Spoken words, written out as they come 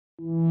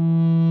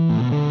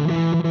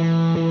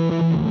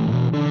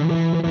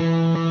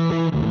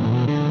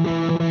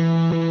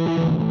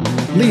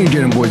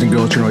gentlemen, boys and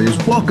girls,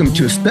 cheerleaders, welcome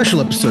to a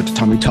special episode of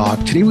Tommy Talk.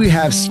 Today we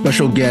have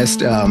special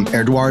guest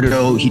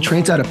Eduardo. He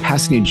trains out of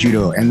Pasadena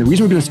Judo, and the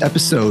reason we're doing this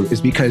episode is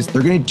because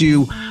they're going to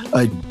do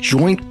a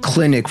joint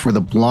clinic for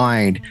the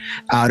blind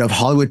out of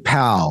Hollywood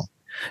PAL.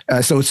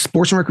 So it's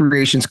Sports and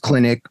Recreations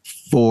Clinic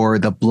for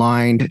the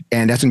blind,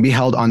 and that's going to be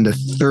held on the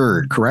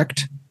 3rd,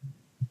 correct?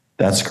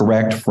 That's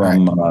correct.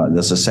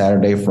 This is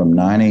Saturday from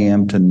 9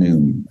 a.m. to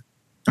noon.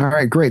 All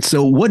right, great.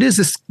 So what is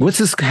this? What's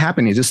this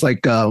happening? Is this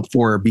like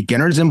for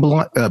beginners and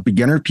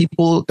beginner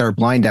people that are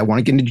blind that want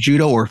to get into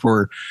judo, or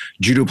for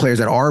judo players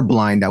that are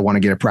blind that want to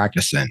get a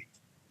practice in?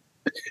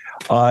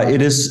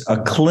 It is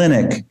a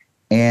clinic,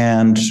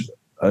 and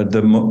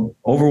the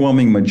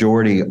overwhelming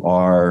majority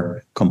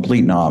are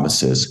complete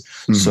novices.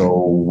 Mm-hmm.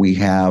 So we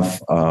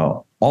have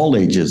all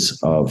ages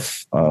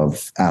of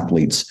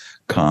athletes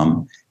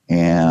come,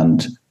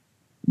 and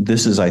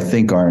this is, I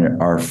think, our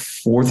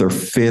 4th or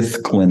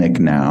 5th clinic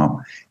now,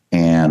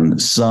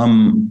 and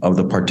some of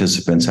the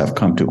participants have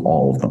come to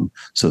all of them.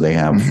 So they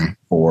have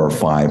 4 or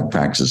 5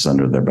 practices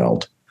under their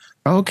belt.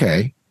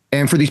 Okay.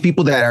 And for these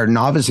people that are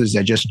novices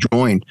that just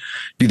joined,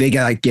 do they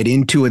get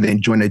into it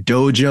and join a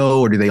dojo,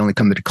 or do they only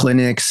come to the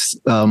clinics?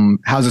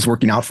 How's this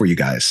working out for you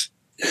guys?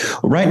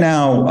 Right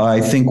now,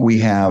 I think we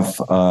have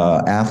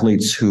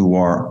athletes who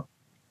are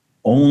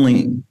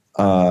only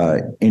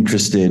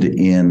interested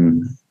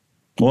in,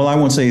 well, I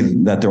won't say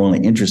that they're only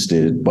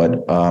interested,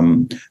 but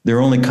they're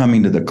only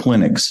coming to the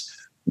clinics.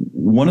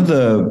 One of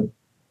the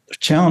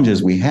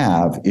challenges we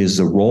have is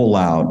the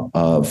rollout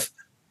of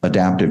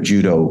adaptive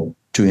judo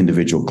to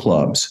individual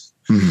clubs.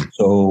 Mm-hmm.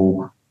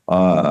 So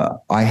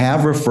I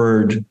have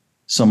referred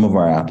some of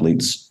our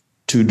athletes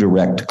to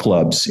direct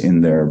clubs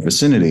in their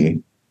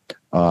vicinity,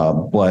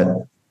 but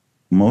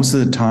most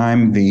of the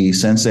time the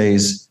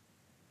senseis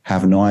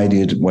have no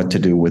idea what to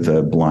do with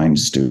a blind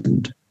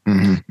student.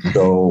 Mm-hmm.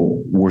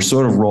 So we're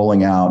sort of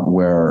rolling out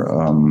where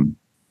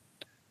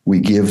we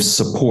give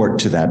support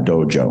to that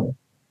dojo.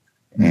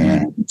 Mm-hmm.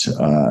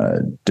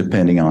 And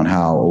depending on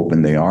how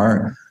open they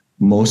are,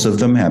 most of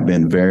them have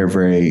been very,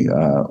 very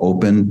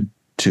open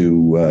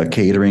to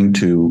catering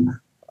to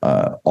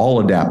all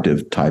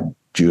adaptive type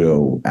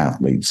judo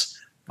athletes.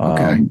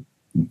 Okay.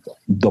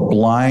 The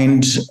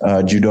blind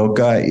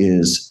judoka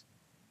is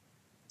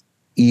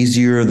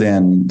easier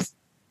than,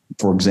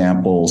 for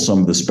example, some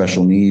of the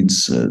special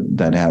needs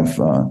that have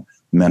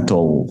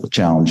mental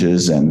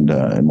challenges and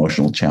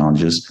emotional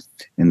challenges,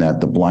 in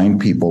that the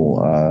blind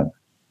people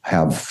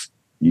have,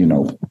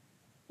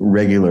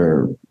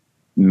 regular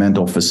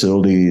mental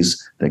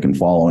facilities. They can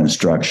follow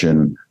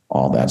instruction,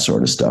 all that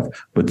sort of stuff.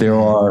 But there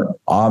are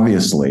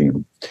obviously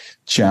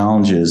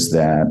challenges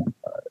that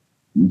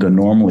the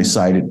normally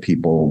sighted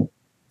people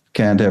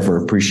can't ever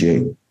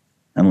appreciate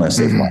unless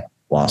they've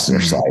lost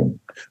their sight,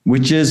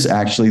 which is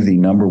actually the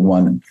number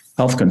one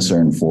health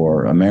concern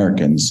for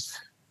Americans,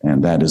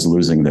 and that is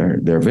losing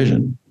their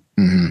vision.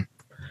 Mm-hmm.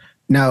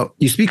 Now,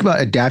 you speak about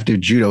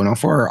adaptive judo. Now,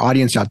 for our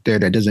audience out there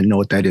that doesn't know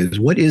what that is,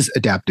 what is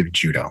adaptive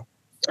judo?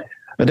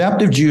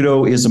 Adaptive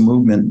judo is a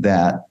movement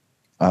that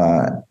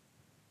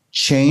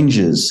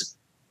changes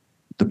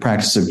the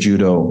practice of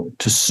judo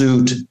to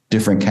suit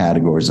different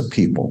categories of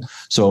people.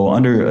 So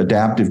under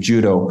adaptive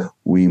judo,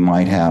 we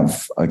might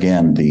have,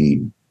 again,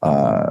 the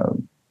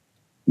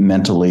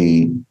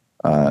mentally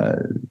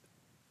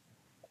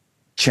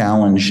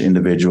challenge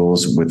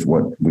individuals with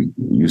what we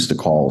used to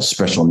call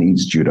special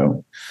needs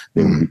judo.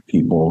 They would be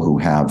people who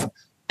have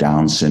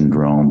Down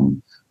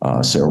syndrome,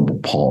 cerebral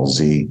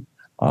palsy,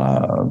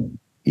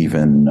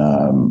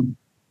 even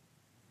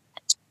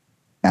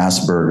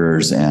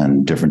Asperger's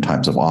and different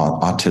types of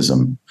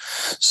autism.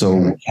 So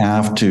we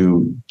have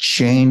to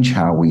change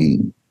how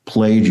we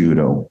play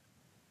judo,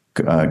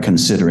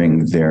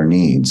 considering their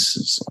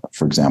needs.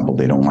 For example,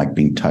 they don't like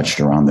being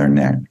touched around their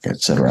neck,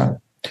 etc.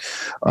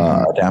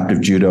 Adaptive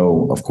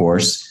judo, of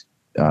course,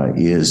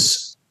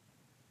 is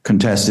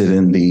contested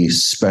in the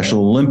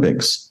Special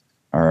Olympics,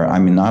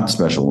 not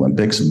Special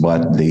Olympics,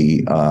 but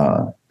the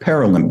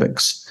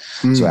Paralympics.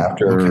 So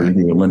after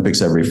the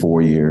Olympics every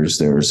 4 years,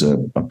 there's a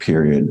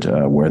period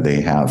where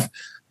they have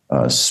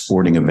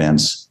sporting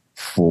events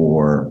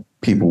for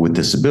people with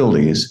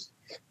disabilities.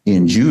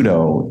 In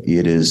judo,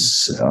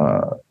 it's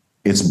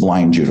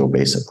blind judo,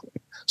 basically.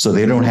 So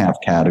they don't have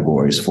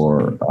categories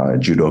for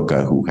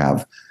judoka who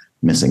have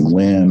missing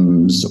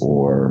limbs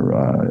or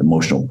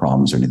emotional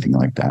problems or anything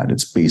like that.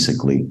 It's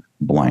basically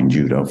blind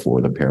judo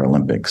for the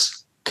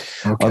Paralympics.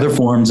 Okay. Other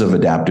forms of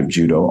adaptive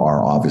judo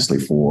are obviously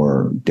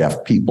for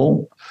deaf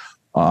people,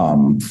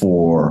 and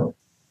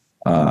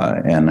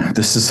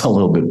this is a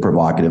little bit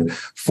provocative,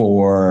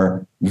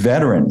 for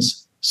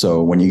veterans.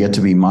 So when you get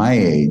to be my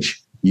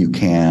age, you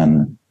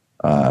can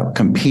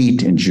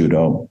compete in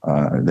judo.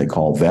 They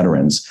call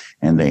veterans,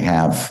 and they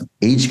have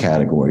age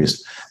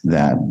categories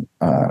that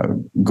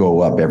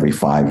go up every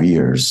 5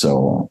 years.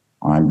 So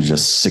I'm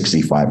just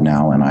 65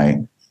 now, and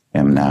I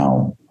am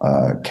now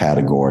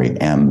category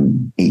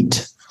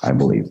M8, I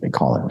believe they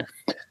call it.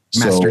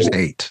 Masters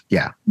 8.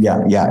 Yeah.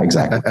 Yeah,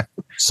 exactly.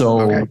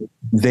 So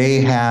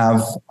they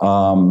have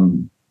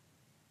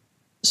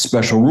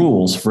special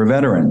rules for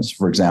veterans.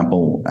 For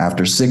example,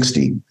 after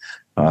 60,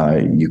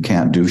 you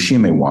can't do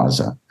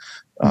shimewaza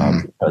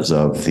because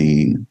of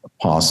the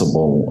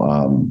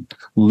possible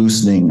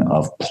loosening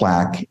of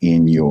plaque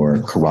in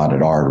your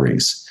carotid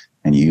arteries.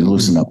 And you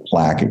loosen up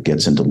plaque, it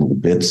gets into little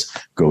bits,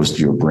 goes to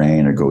your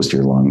brain or goes to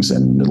your lungs,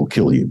 and it'll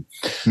kill you.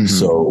 Mm-hmm.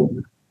 So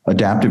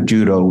adaptive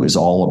judo is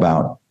all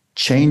about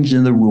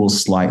changing the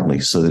rules slightly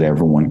so that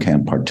everyone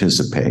can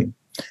participate.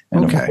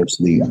 And of course,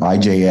 the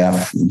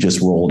IJF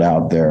just rolled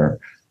out their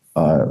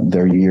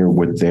year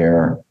with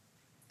their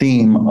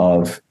theme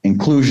of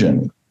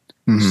inclusion.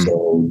 Mm-hmm.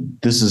 So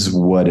this is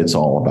what it's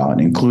all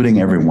about,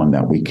 including everyone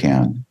that we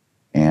can.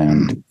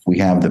 And we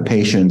have the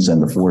patience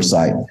and the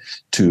foresight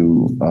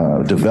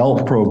to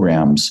develop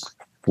programs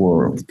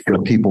for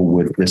people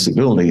with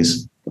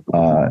disabilities.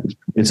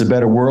 It's a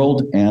better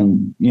world.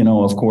 And,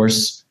 of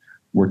course,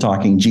 we're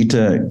talking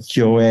Jita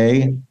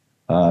Kyoei,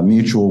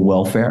 mutual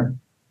welfare.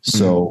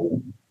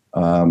 So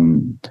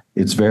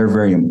it's very,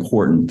 very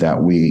important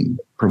that we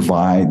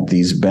provide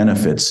these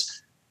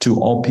benefits to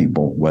all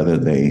people, whether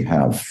they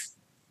have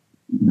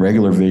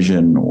regular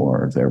vision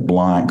or they're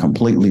blind,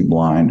 completely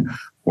blind,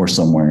 or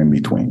somewhere in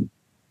between.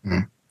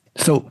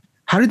 So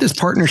how did this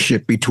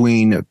partnership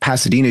between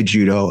Pasadena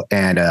Judo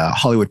and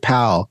Hollywood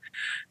PAL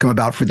come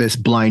about for this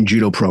blind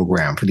judo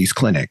program for these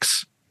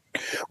clinics?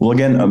 Well,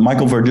 again,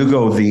 Michael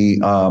Verdugo, the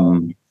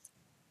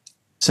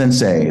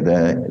sensei,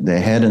 the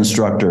head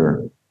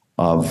instructor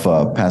of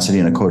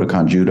Pasadena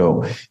Kodokan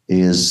Judo,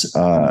 is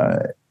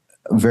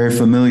very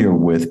familiar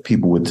with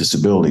people with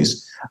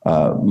disabilities.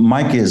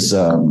 Mike is,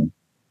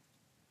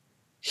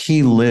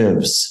 he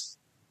lives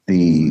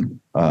the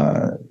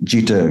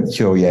Jita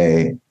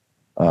Kyoei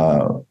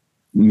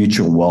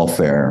mutual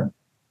welfare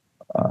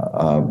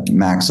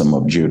maxim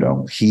of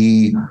judo.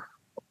 He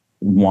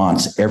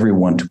wants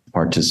everyone to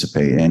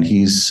participate, and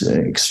he's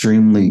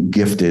extremely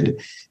gifted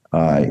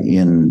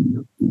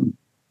in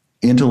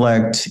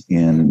intellect,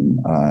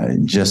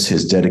 in just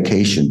his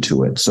dedication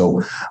to it.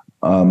 So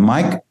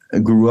Mike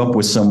grew up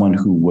with someone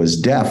who was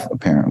deaf,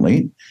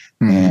 apparently,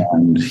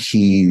 and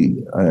he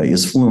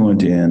is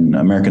fluent in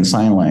American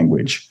Sign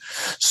Language.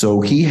 So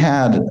he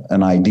had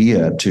an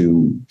idea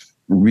to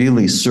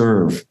really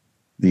serve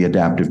the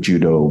adaptive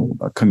judo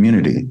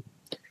community.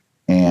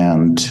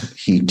 And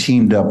he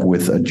teamed up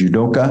with a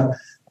judoka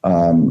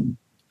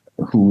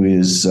who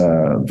is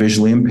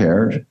visually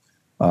impaired,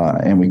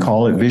 and we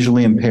call it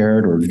visually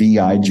impaired or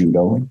VI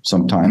judo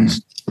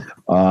sometimes,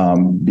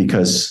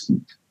 because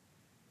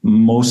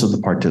most of the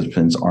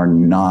participants are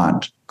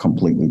not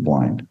completely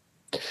blind.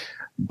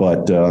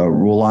 But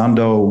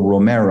Rolando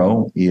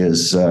Romero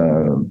is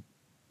a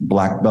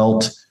black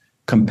belt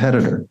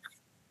competitor,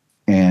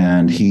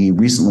 and he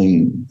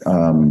recently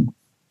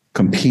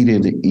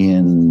competed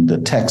in the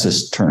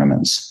Texas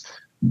tournaments,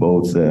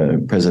 both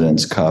the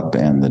President's Cup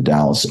and the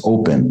Dallas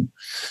Open.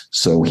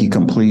 So he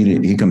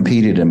competed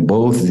in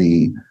both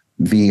the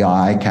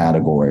VI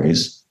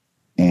categories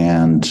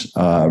and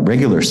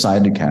regular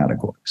sided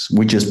categories,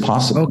 which is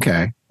possible.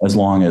 Okay. As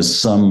long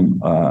as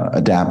some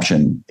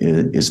adaptation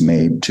is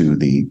made to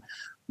the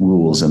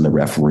rules and the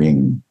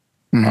refereeing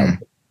of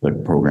the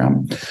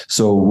program.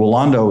 So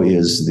Rolando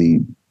is the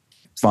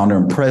founder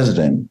and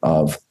president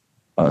of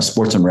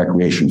Sports and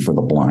Recreation for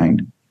the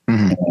Blind.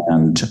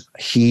 And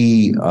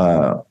he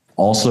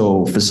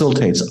also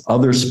facilitates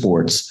other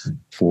sports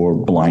for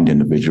blind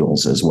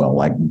individuals as well,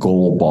 like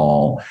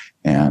goalball,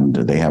 and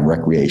they have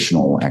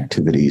recreational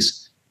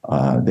activities.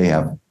 They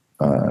have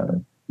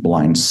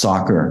blind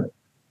soccer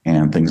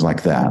and things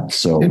like that.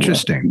 So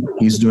interesting.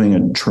 He's doing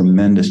a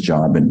tremendous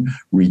job in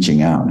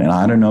reaching out. And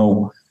I don't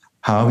know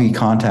how he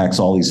contacts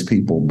all these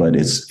people, but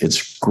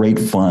it's great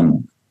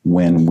fun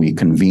when we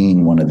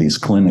convene one of these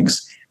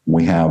clinics.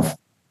 We have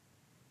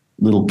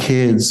little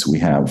kids, we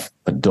have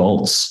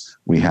adults,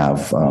 we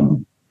have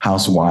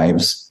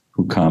housewives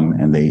who come,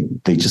 and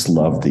they just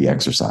love the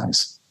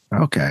exercise.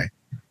 Okay.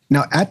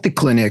 Now, at the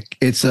clinic,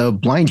 it's a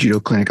blind judo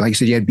clinic. Like you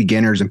said, you had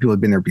beginners and people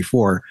had been there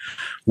before.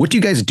 What do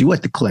you guys do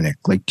at the clinic?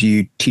 Like, do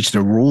you teach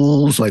the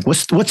rules? Like,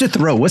 what's a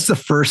throw? What's the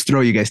first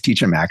throw you guys teach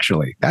them,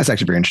 actually? That's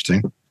actually very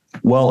interesting.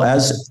 Well,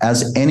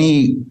 as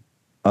any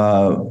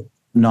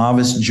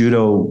novice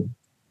judo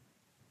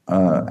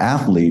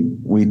athlete,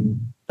 we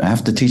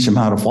have to teach them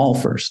how to fall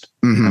first.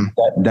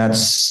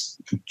 That's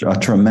a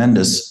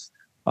tremendous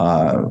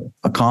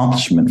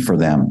accomplishment for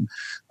them.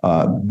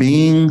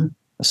 Being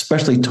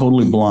especially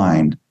totally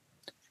blind,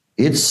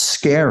 it's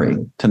scary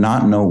to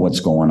not know what's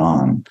going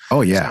on.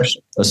 Oh, yeah.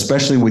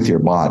 Especially with your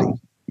body.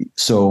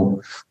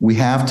 So we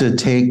have to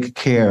take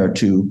care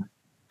to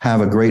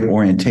have a great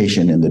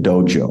orientation in the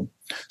dojo.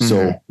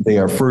 So they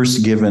are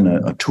first given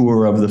a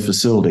tour of the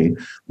facility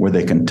where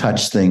they can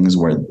touch things,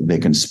 where they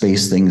can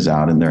space things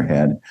out in their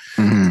head.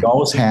 We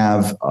always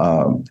have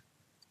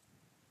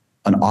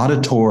an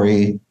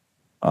auditory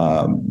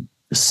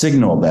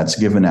signal that's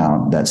given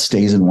out that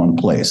stays in one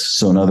place.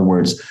 So in other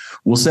words,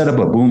 we'll set up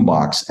a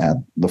boombox at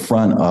the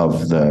front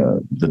of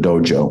the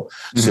dojo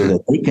so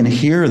that they can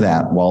hear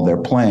that while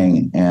they're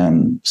playing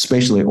and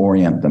spatially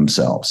orient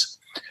themselves.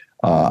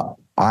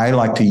 I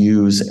like to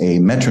use a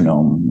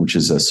metronome, which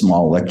is a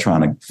small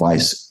electronic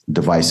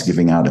device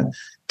giving out a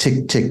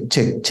tick, tick,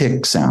 tick,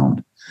 tick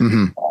sound.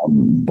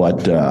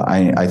 But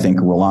I think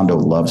Rolando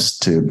loves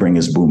to bring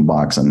his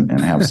boombox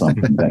and have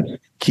something that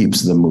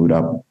keeps the mood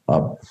up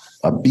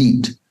a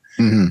beat.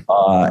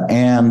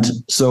 And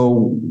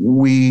so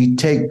we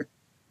take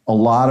a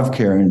lot of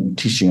care in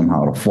teaching them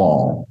how to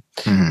fall.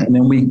 And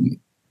then we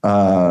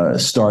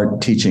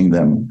start teaching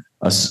them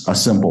a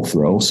simple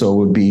throw. So it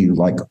would be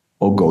like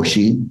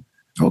ogoshi.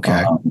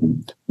 Okay.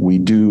 We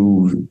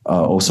do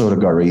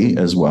osotogari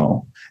as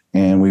well.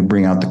 And we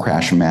bring out the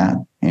crash mat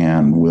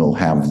and we'll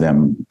have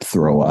them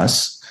throw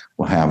us.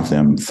 We'll have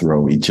them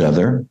throw each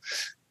other.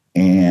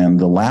 And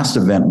the last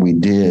event we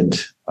did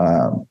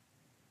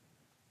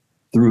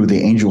through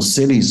the Angel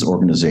Cities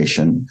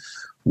organization,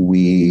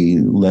 we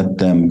let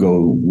them go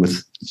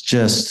with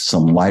just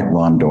some light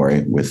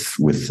randori with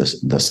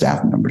the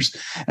staff members.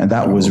 And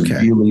that was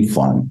really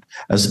fun.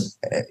 As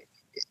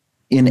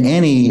in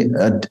any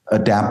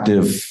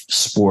adaptive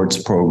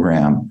sports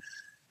program,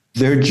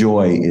 their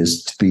joy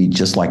is to be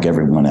just like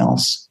everyone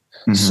else.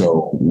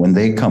 So when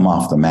they come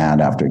off the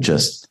mat after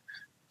just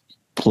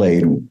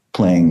playing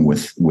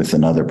with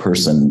another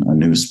person, a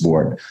new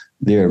sport,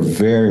 they're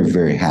very,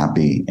 very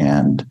happy.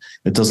 And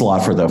it does a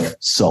lot for their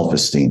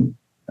self-esteem,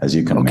 as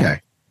you can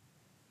imagine.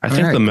 I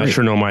think the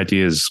metronome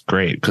idea is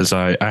great because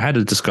I had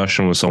a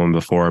discussion with someone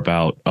before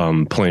about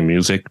playing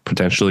music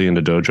potentially in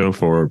the dojo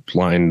for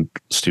blind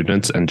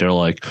students. And they're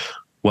like,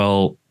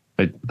 well,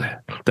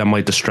 that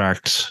might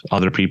distract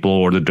other people,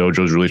 or the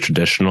dojo is really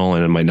traditional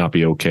and it might not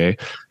be okay.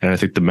 And I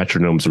think the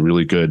metronome is a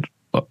really good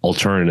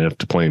alternative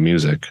to playing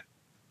music.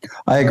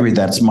 I agree.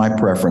 That's my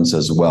preference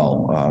as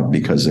well,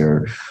 because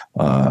there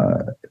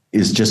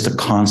is just a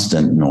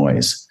constant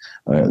noise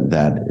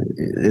that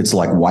it's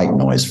like white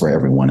noise for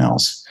everyone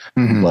else.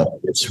 But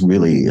it's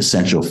really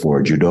essential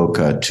for a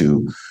judoka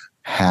to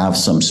have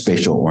some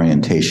spatial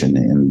orientation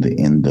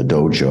in the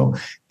dojo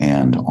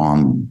and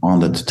on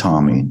the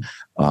tatami.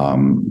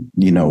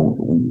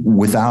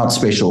 Without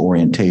spatial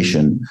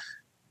orientation,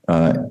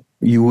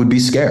 you would be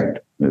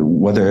scared,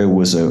 whether it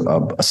was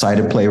a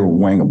sighted player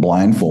wearing a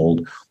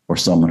blindfold or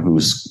someone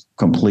who's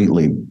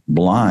completely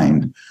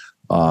blind,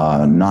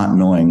 not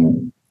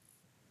knowing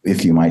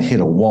if you might hit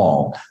a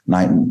wall,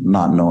 not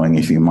knowing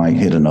if you might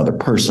hit another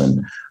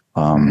person.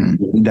 You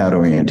need that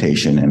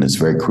orientation, and it's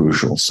very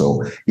crucial.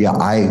 So, yeah,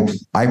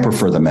 I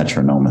prefer the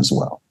metronome as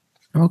well.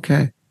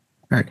 Okay.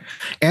 All right.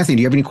 Anthony,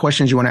 do you have any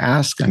questions you want to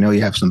ask? I know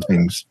you have some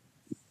things.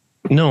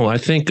 No, I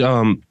think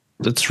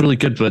that's really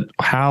good. But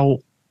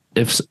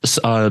if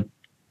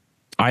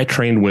I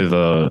trained with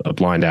a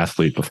blind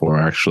athlete before,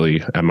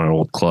 actually, at my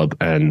old club,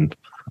 and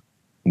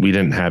we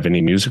didn't have any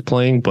music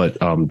playing, but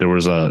there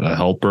was a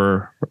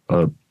helper,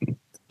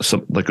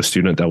 like a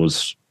student that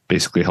was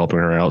basically helping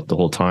her out the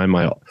whole time.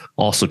 I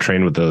also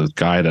trained with a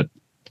guy that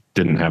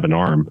didn't have an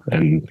arm,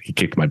 and he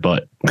kicked my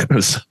butt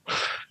because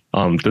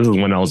this is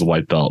when I was a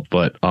white belt.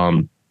 But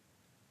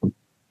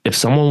if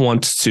someone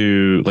wants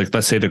to, like,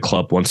 let's say the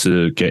club wants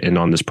to get in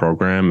on this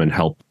program and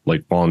help,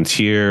 like,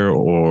 volunteer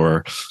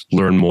or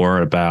learn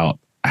more about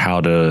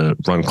how to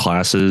run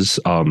classes,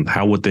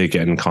 how would they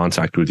get in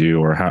contact with you,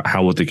 or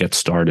how would they get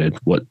started?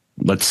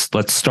 Let's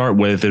start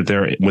with if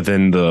they're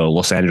within the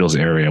Los Angeles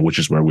area, which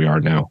is where we are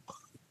now.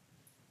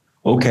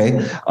 Okay.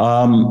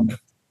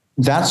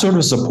 That sort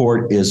of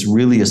support is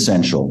really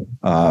essential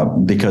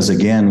because,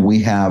 again,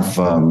 we have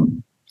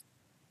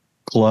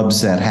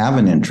clubs that have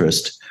an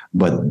interest,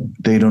 but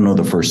they don't know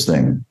the first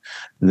thing.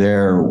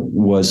 There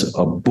was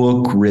a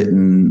book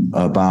written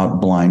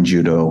about blind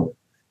judo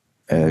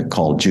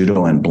called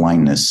Judo and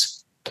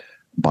Blindness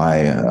by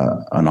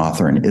an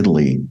author in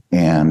Italy.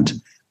 And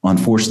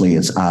unfortunately,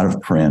 it's out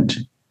of print.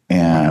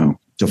 And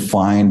to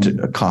find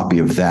a copy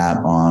of that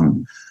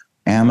on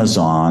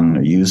Amazon,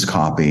 a used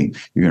copy,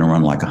 you're going to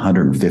run like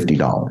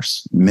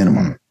 $150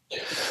 minimum.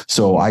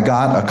 So I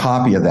got a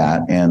copy of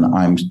that, and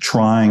I'm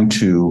trying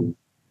to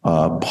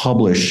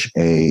publish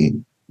a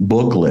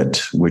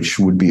booklet, which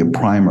would be a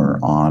primer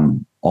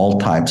on all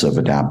types of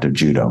adaptive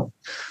judo.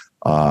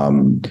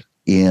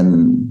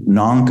 In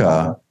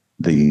NANCA,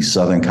 the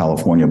Southern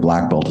California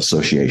Black Belt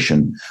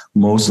Association,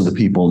 most of the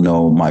people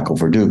know Michael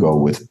Verdugo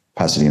with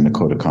Pasadena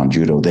Kodokan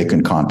Judo. They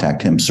can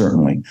contact him,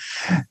 certainly.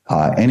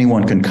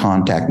 Anyone can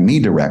contact me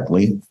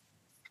directly.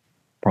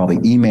 Probably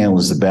email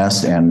is the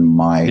best.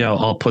 And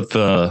I'll put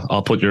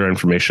your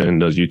information in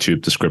the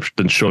YouTube description,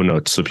 the show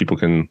notes, so people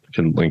can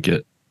link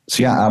it.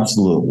 Yeah,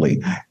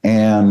 absolutely.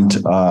 And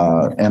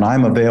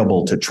I'm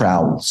available to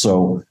travel.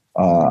 So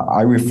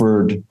I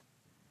referred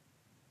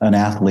an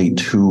athlete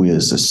who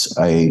is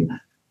a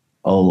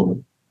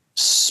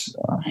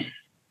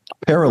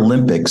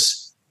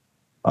Paralympics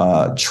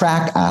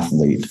track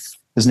athlete.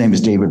 His name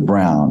is David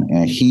Brown,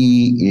 and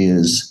he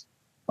is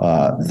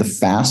the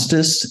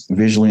fastest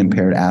visually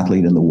impaired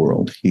athlete in the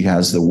world. He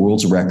has the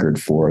world's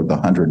record for the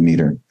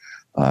 100-meter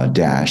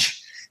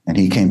dash, and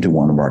he came to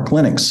one of our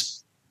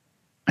clinics,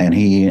 and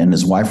he and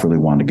his wife really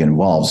wanted to get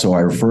involved. So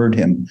I referred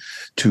him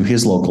to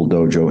his local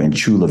dojo in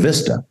Chula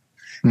Vista.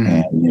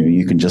 And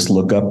you can just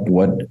look up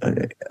what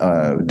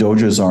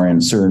dojos are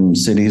in certain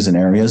cities and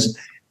areas.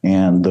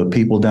 And the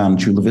people down in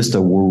Chula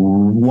Vista were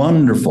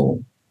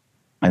wonderful.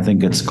 I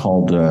think it's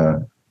called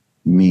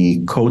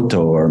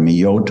Mikoto or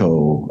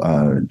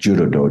Miyoto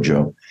Judo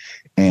Dojo.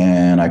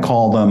 And I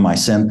called them. I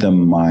sent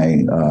them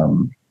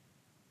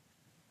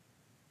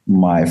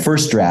my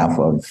first draft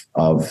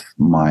of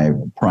my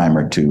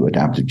primer to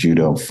adaptive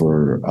judo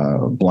for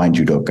blind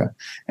judoka,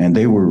 and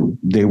they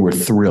were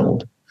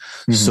thrilled.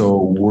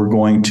 So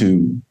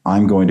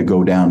I'm going to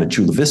go down to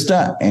Chula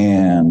Vista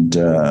and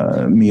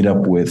meet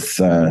up with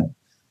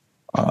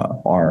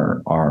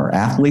our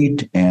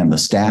athlete and the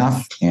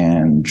staff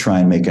and try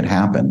and make it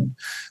happen.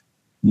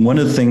 One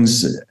of the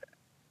things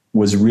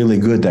was really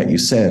good that you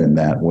said, and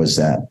that was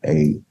that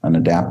an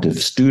adaptive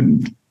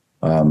student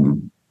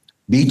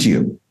beat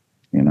you.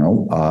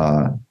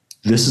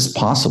 This is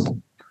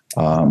possible.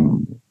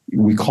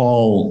 We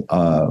call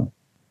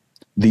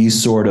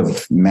these sort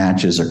of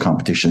matches or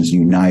competitions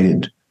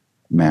united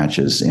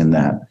matches, in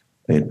that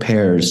it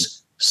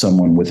pairs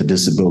someone with a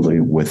disability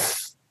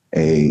with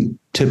a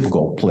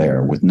typical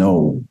player with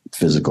no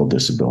physical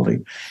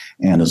disability.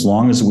 And as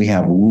long as we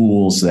have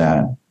rules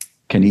that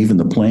can even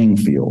the playing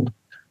field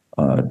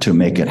to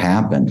make it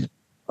happen,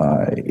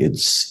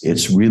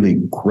 it's really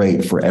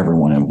great for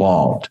everyone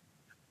involved.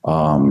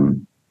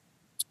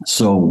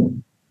 So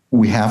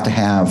we have to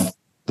have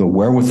the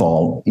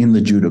wherewithal in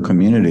the judo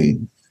community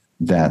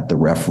that the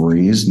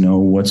referees know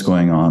what's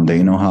going on.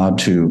 They know how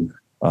to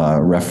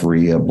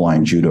referee a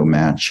blind judo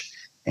match,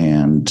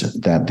 and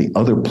that the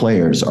other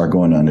players are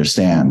going to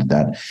understand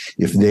that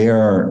if they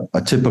are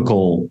a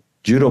typical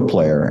judo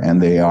player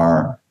and they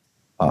are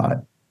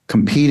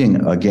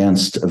competing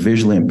against a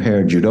visually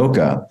impaired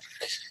judoka,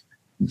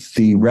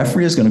 the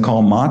referee is going to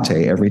call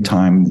mate every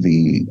time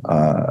the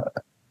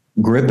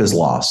grip is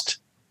lost.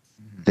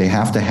 They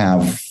have to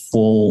have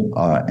full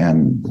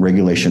and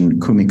regulation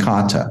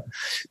kumikata,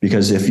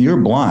 because if you're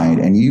blind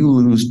and you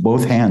lose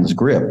both hands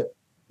grip,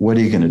 what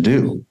are you going to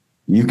do?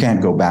 You can't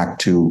go back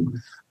to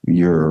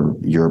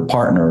your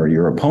partner or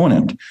your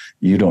opponent.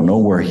 You don't know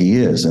where he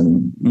is,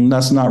 and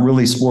that's not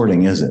really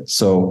sporting, is it?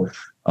 So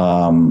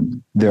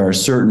there are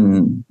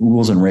certain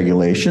rules and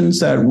regulations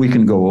that we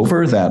can go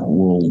over that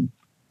will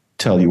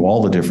tell you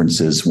all the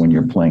differences when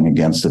you're playing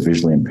against a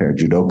visually impaired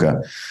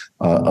judoka.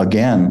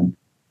 Again,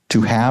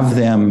 to have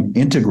them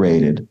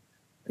integrated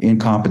in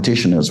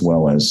competition as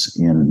well as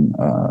in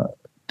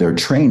their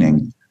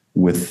training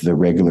with the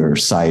regular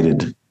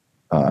sighted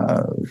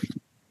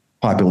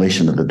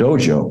population of the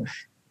dojo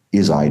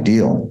is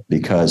ideal,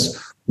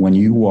 because when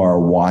you are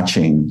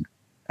watching,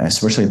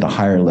 especially at the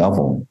higher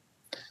level,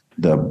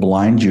 the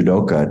blind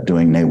judoka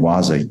doing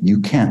newaza, you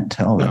can't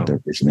tell that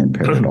they're visually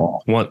impaired at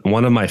all.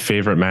 One of my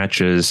favorite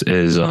matches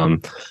is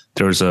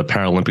there was a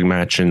Paralympic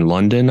match in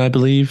London, I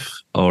believe,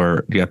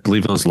 I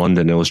believe it was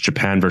London. It was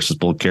Japan versus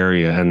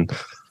Bulgaria, and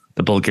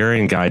the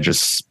Bulgarian guy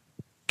just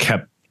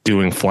kept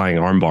doing flying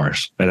arm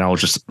bars, and I was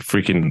just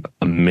freaking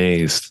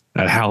amazed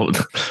at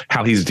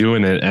how he's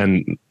doing it,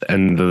 and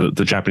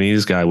the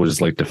Japanese guy was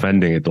like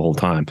defending it the whole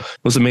time.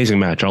 It was an amazing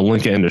match. I'll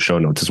link it in the show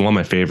notes. It's one of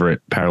my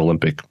favorite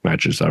Paralympic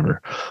matches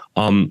ever.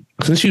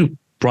 Since you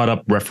brought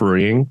up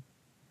refereeing,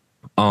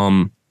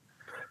 how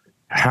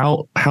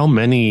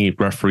many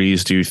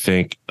referees do you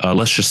think?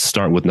 Let's just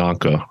start with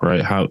Nanka,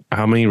 right?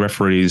 How many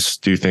referees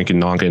do you think in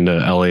Nanka, in the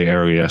LA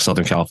area,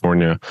 Southern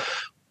California,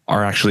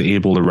 are actually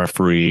able to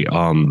referee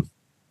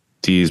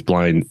these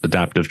blind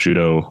adaptive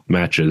judo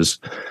matches,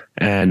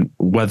 and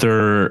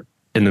whether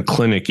in the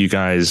clinic you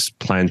guys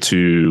plan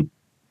to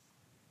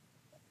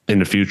in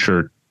the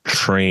future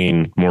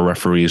train more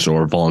referees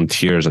or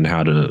volunteers on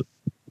how to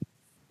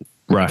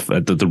ref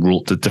at the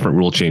different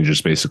rule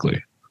changes,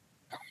 basically?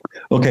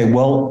 Okay,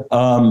 well,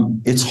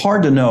 it's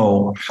hard to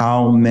know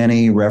how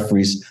many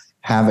referees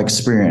have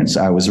experience.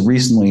 I was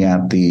recently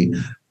at the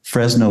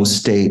Fresno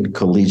State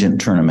Collegiate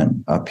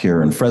Tournament up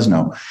here in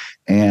Fresno,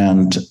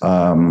 and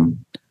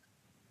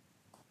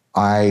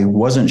I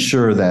wasn't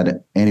sure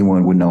that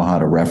anyone would know how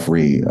to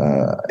referee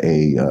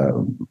a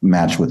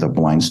match with a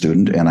blind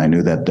student, and I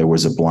knew that there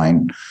was a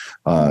blind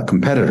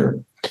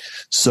competitor.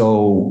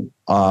 So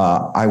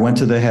I went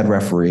to the head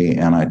referee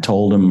and I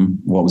told him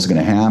what was going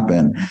to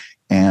happen.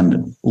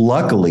 And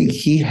luckily,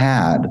 he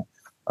had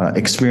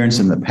experience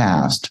in the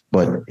past,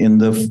 but in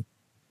the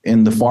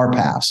far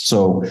past.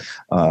 So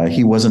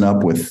he wasn't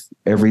up with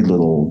every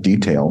little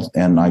detail.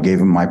 And I gave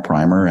him my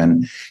primer,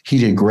 and he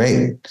did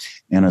great.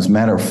 And as a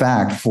matter of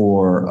fact,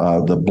 for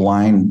the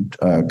blind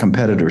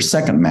competitor's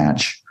second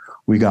match,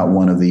 we got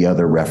one of the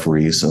other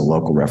referees, a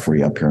local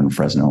referee up here in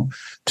Fresno,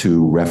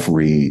 to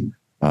referee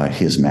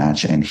his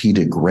match, and he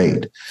did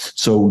great.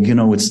 So,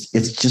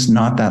 it's just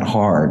not that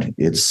hard.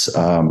 It's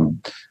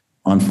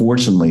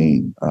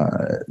unfortunately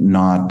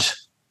not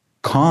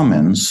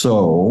common.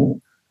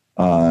 So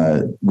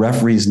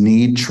referees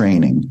need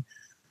training.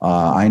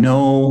 I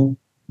know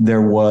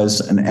there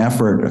was an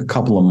effort a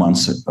couple of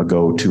months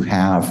ago to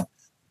have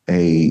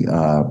a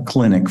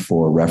clinic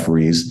for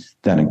referees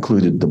that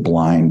included the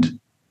blind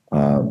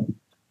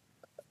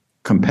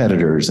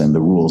competitors and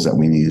the rules that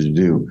we needed to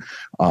do.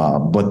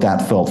 But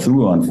that fell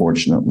through,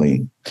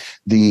 unfortunately.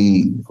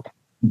 The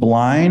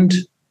blind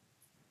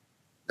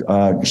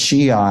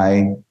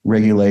Shiai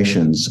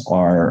regulations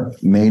are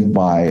made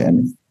by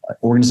an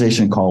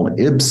organization called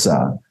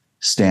IBSA,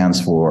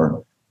 stands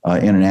for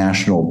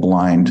International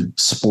Blind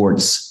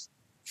Sports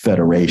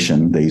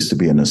Federation. They used to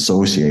be an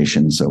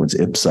association, so it's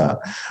IBSA.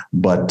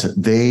 But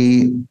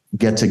they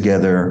get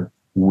together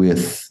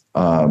with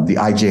the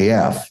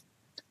IJF,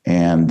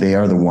 and they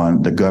are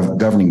the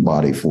governing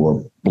body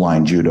for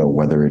blind judo,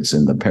 whether it's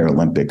in the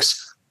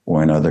Paralympics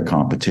or in other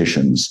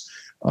competitions.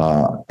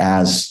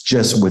 As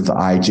just with the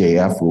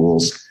IJF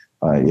rules,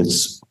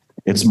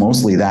 it's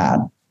mostly that,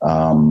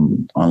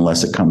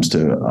 unless it comes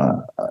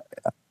to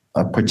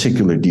a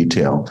particular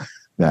detail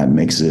that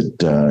makes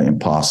it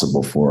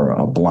impossible for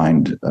a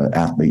blind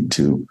athlete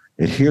to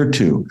adhere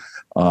to.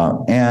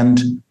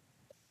 And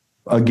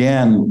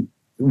again,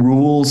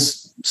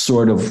 rules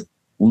sort of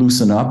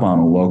loosen up on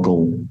a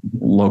local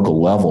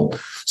level.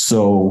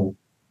 So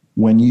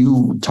when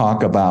you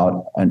talk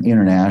about an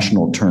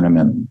international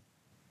tournament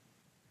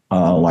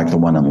like the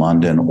one in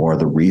London or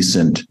the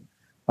recent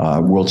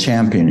World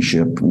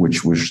Championship,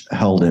 which was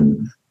held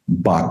in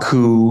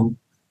Baku,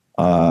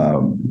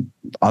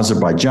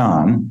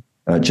 Azerbaijan,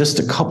 just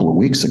a couple of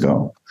weeks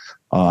ago,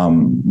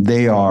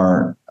 they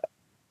are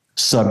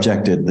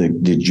subjected,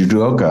 the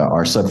judoka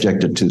are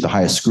subjected to the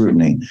highest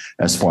scrutiny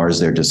as far as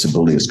their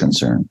disability is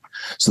concerned.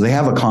 So they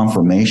have a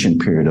confirmation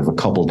period of a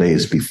couple of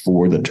days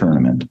before the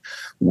tournament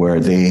where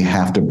they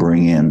have to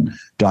bring in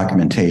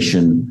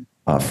documentation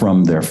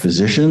from their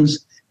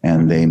physicians,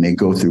 and they may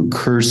go through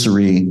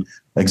cursory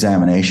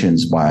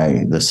examinations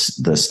by the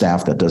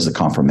staff that does the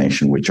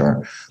confirmation, which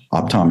are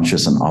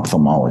optometrists and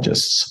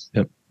ophthalmologists.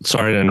 Yep.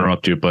 Sorry to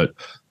interrupt you, but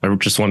I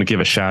just want to give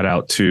a shout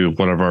out to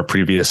one of our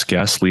previous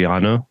guests,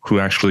 Liana, who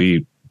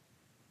actually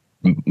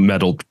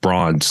medaled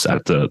bronze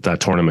at that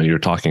tournament you're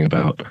talking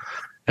about.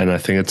 And I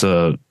think it's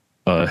a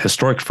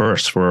historic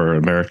first for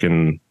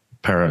American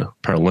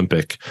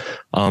Paralympic.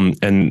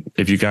 And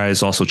if you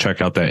guys also check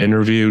out that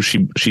interview,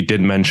 she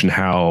did mention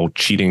how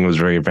cheating was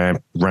very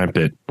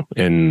rampant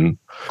in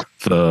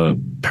the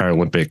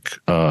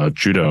Paralympic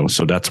judo.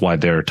 So that's why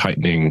they're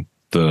tightening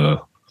the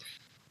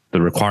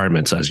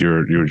requirements, as you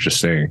were just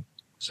saying.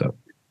 So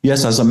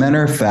yes, as a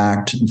matter of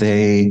fact,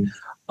 they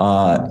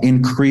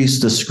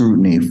increased the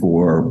scrutiny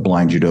for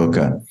blind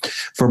judoka.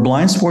 For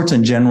blind sports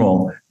in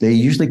general, they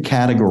usually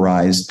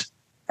categorized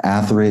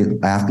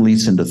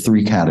athletes into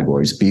three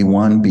categories: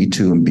 B1,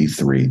 B2, and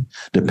B3,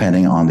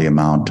 depending on the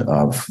amount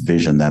of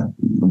vision that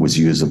was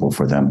usable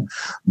for them.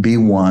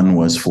 B1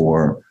 was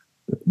for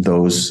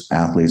those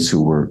athletes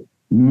who were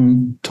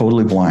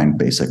totally blind,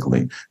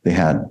 basically. They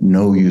had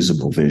no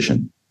usable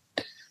vision.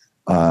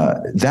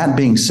 That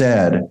being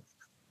said,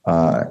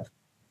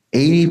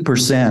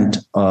 80%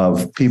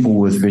 of people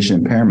with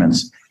vision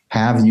impairments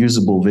have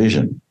usable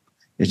vision.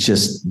 It's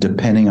just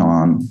depending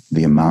on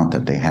the amount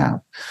that they have.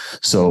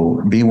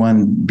 So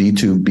B1,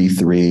 B2,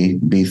 B3,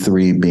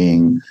 B3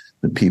 being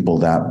the people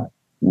that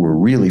were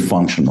really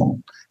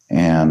functional.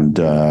 And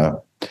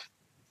the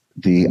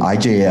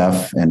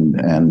IJF and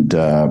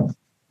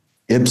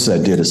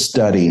IBSA did a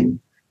study,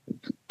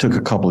 took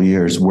a couple of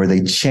years, where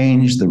they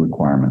changed the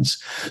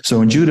requirements.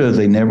 So in judo,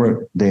 they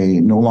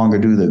no longer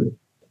do the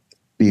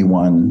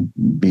B1,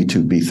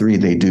 B2, B3.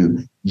 They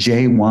do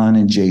J1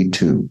 and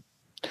J2,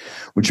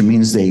 which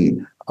means they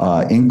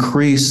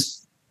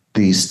increase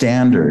the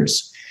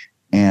standards.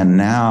 And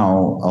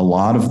now a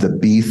lot of the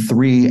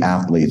B3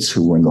 athletes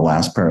who were in the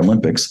last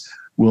Paralympics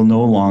will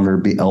no longer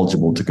be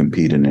eligible to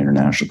compete in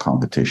international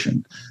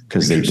competition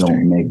because they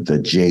don't make the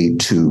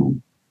J2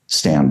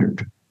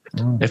 standard.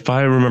 If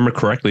I remember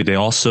correctly, they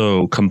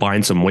also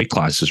combined some weight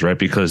classes, right?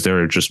 Because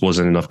there just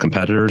wasn't enough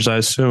competitors, I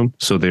assume.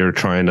 So they were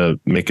trying to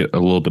make it a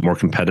little bit more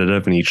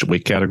competitive in each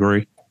weight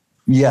category.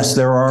 Yes,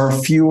 there are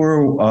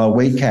fewer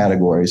weight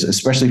categories,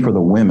 especially for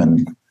the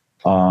women.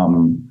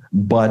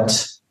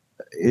 But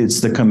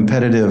it's the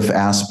competitive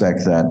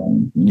aspect that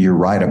you're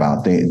right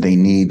about. They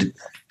need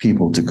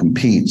people to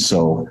compete.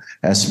 So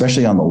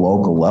especially on the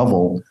local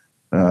level,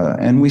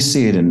 and we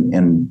see it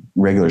in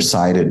regular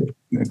sided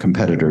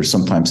competitors,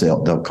 sometimes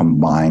they'll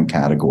combine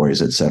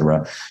categories, et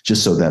cetera,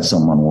 just so that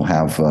someone will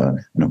have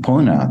an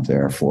opponent out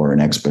there for an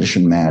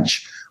exhibition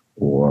match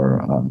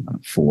or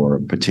for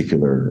a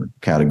particular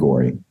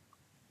category.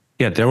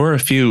 Yeah, there were a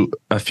few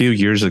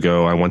years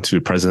ago, I went to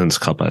President's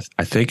Cup.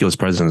 I think it was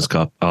President's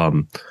Cup,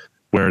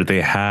 where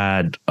they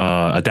had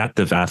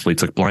adaptive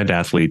athletes, like blind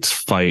athletes,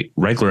 fight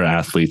regular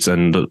athletes,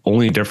 and the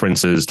only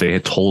difference is they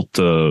had told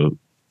them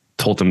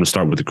to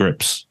start with the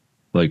grips,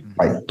 like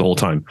the whole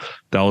time.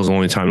 That was the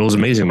only time. It was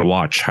amazing to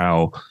watch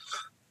how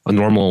a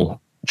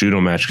normal judo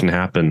match can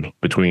happen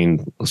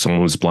between someone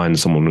who's blind and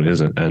someone who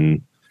isn't,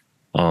 and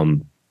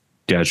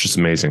yeah, it's just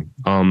amazing.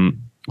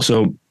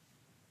 So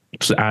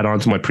to add on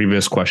to my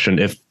previous question,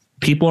 if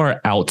people are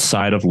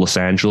outside of Los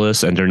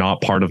Angeles and they're not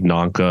part of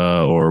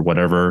NANCA or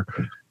whatever,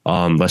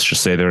 let's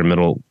just say they're in the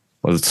middle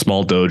of a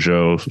small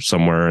dojo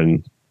somewhere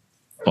in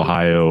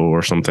Ohio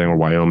or something, or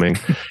Wyoming,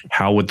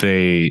 how would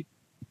they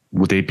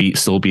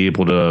still be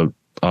able to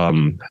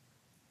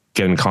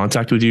get in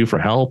contact with you for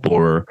help,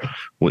 or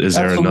is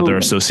there another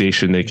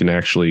association they can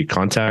actually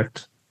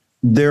contact?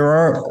 They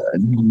are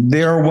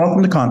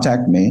welcome to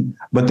contact me,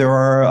 but there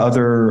are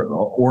other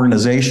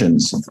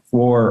organizations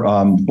for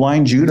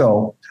blind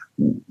judo.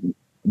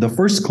 The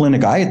first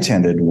clinic I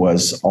attended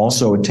was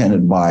also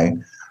attended by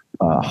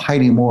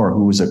Heidi Moore,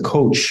 who was a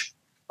coach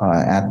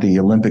at the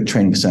Olympic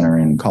Training Center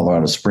in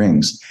Colorado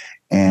Springs.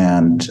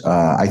 And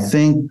I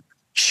think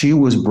she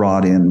was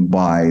brought in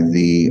by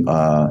the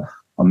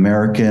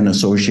American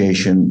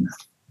Association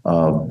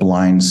of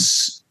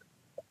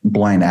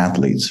Blind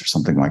Athletes or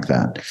something like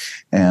that.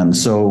 And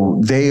so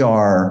they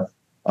are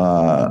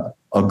a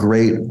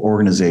great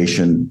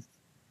organization,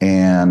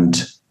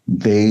 and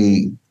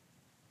they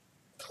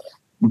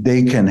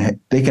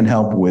can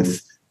help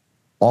with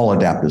all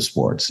adaptive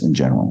sports in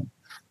general.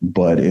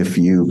 But if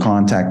you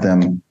contact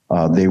them,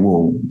 they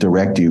will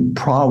direct you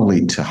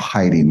probably to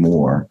Heidi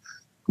Moore,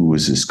 who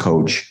is his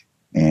coach,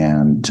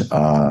 and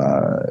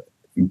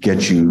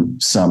get you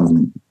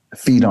some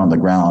feet on the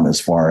ground as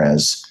far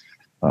as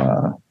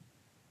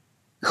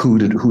who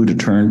to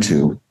turn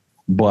to.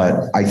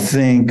 But I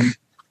think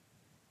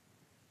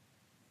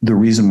the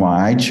reason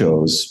why I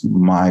chose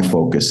my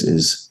focus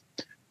is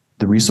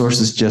the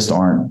resources just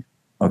aren't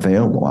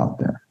available out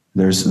there.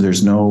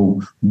 There's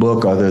no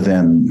book other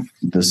than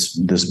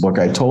this book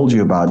I told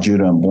you about,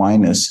 Judo and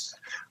Blindness,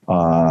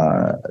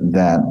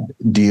 that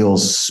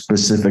deals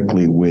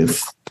specifically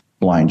with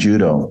blind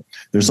judo.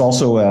 There's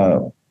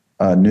also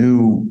a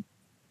new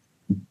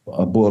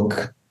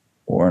book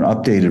or an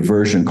updated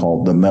version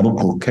called The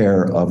Medical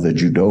Care of the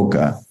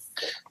Judoka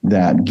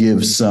that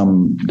gives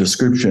some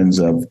descriptions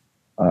of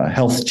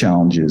health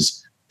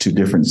challenges to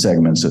different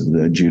segments of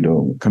the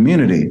judo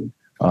community,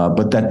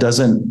 but that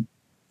doesn't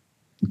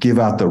give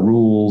out the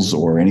rules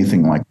or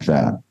anything like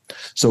that.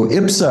 So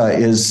IPSA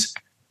is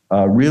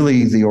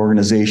really the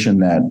organization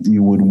that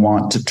you would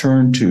want to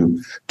turn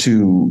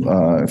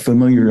to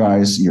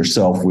familiarize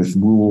yourself with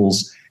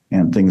rules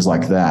and things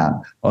like that.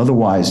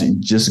 Otherwise,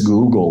 just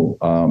Google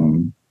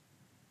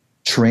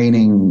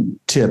training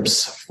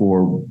tips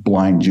for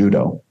blind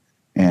judo,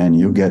 and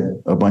you'll get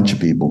a bunch of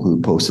people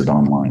who post it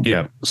online.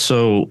 Yeah.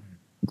 So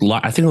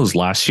I think it was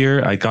last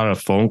year, I got a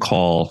phone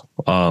call,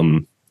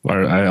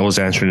 or I was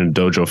answering a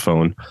dojo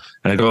phone,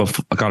 and I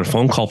got a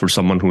phone call for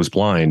someone who was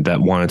blind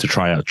that wanted to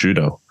try out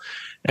judo.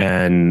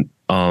 And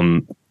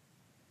long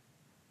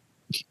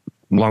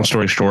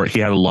story short, he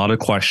had a lot of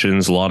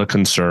questions, a lot of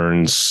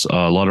concerns,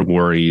 a lot of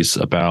worries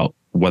about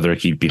whether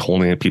he'd be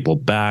holding people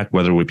back,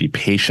 whether we'd be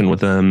patient with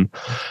them,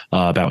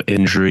 about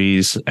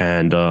injuries.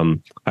 And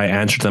I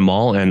answered them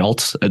all. And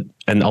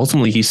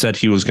ultimately, he said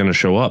he was going to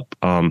show up.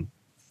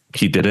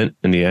 He didn't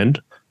in the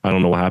end. I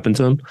don't know what happened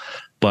to him.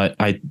 But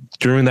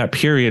during that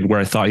period where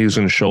I thought he was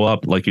going to show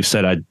up, like you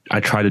said, I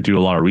tried to do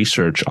a lot of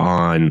research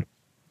on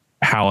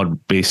how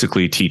I'd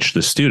basically teach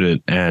the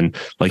student. And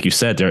like you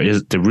said, there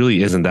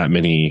really isn't that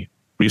many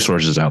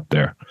resources out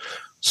there.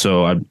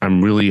 So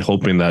I'm really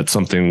hoping that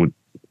something would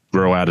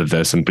grow out of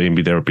this, and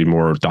maybe there would be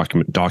more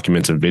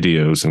documents and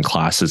videos and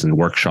classes and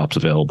workshops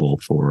available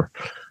for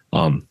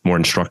more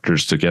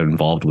instructors to get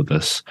involved with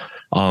this.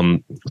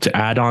 To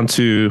add on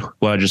to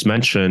what I just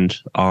mentioned,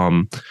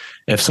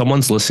 if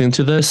someone's listening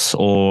to this,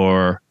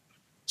 or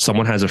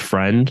someone has a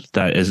friend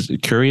that is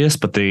curious,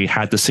 but they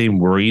had the same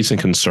worries and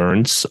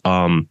concerns,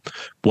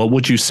 what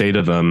would you say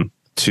to them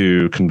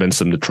to convince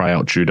them to try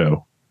out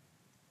judo?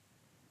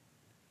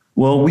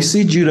 Well, we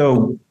see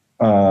judo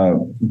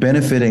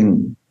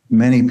benefiting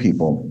many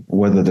people,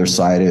 whether they're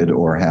sighted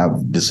or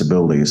have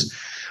disabilities.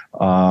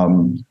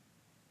 One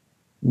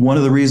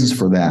of the reasons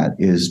for that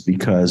is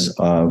because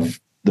of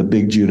the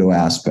big judo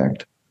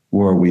aspect,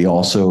 where we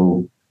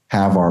also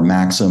have our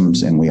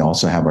maxims and we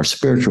also have our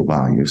spiritual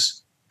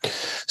values.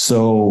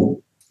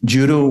 So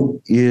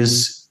judo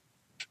is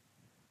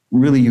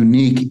really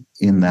unique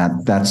in that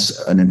that's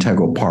an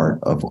integral part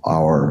of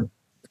our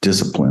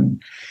discipline.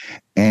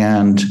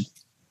 And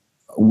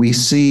we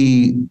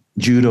see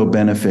judo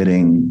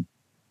benefiting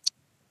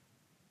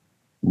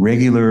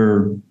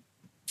regular,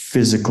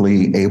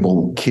 physically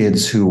able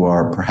kids who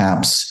are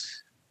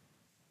perhaps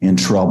in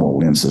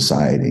trouble in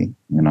society,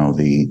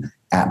 the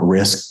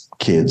at-risk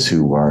kids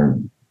who are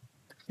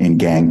in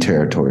gang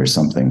territory or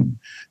something.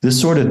 This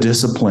sort of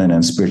discipline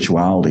and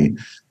spirituality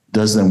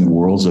does them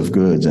worlds of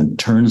good and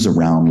turns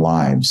around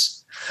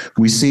lives.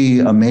 We see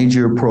a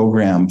major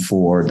program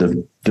for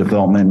the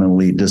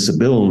developmentally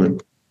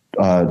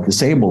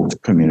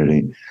disabled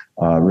community.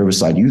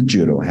 Riverside Youth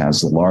Judo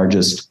has the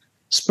largest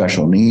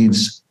special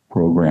needs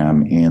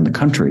program in the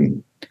country.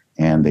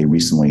 And they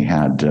recently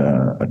had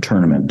a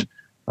tournament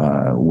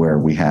where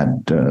we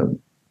had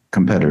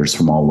competitors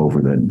from all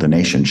over the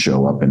nation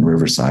show up in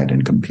Riverside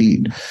and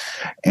compete.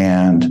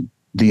 And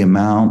the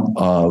amount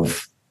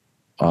of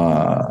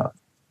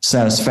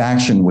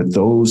satisfaction with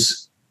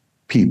those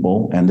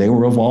people, and they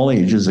were of all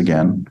ages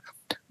again,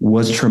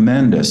 was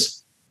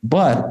tremendous.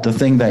 But the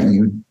thing that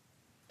you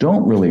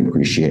don't really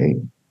appreciate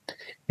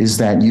is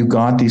that you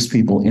got these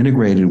people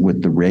integrated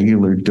with the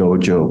regular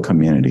dojo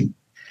community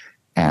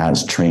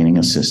as training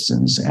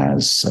assistants,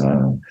 as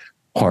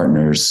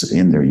partners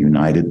in their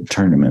united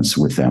tournaments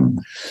with them.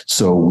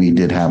 So we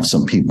did have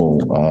some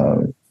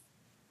people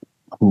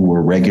who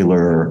were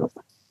regular,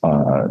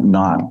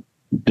 not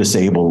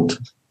disabled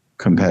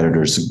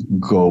competitors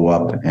go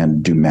up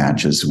and do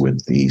matches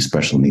with the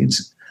special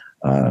needs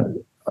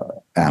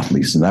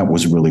athletes. And that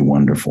was really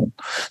wonderful.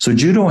 So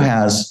judo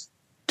has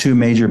two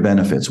major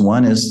benefits.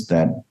 One is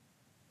that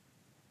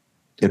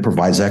it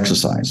provides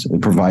exercise.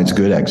 It provides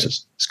good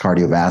exercise,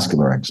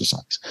 cardiovascular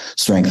exercise,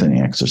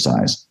 strengthening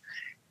exercise.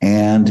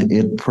 And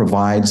it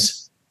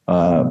provides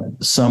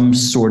some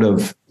sort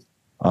of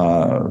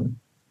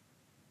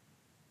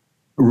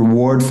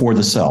reward for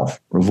the self,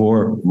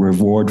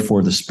 reward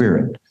for the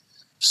spirit.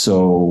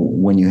 So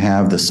when you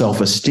have the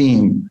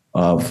self-esteem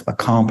of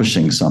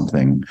accomplishing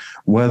something,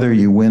 whether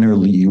you win or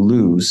you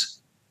lose,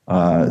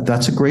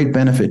 that's a great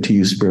benefit to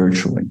you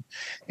spiritually.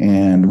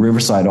 And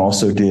Riverside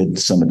also did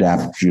some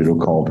adaptive judo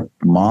called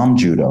Mom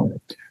Judo,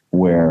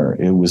 where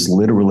it was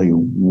literally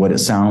what it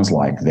sounds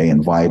like. They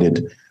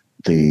invited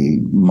the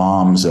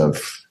moms of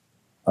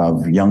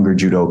younger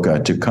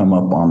judoka to come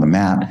up on the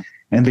mat,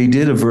 and they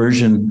did a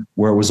version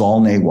where it was all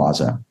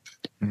newaza.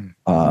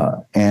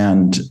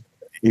 And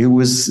it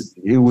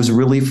was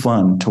really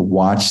fun to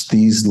watch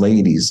these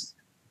ladies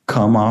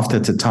come off the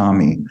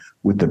tatami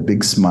with the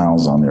big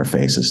smiles on their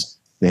faces.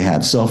 They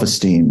had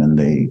self-esteem and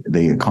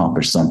they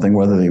accomplished something,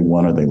 whether they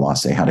won or they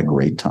lost. They had a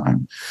great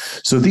time.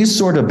 So these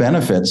sort of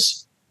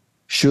benefits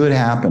should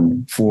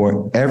happen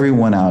for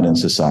everyone out in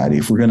society.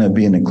 If we're going to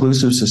be an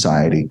inclusive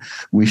society,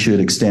 we should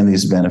extend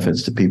these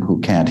benefits to people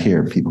who can't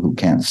hear, people who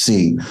can't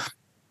see,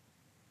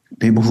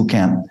 people who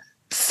can't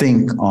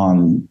think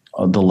on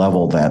the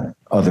level that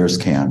others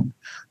can.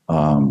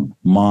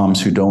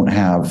 Moms who don't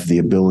have the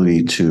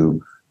ability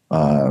to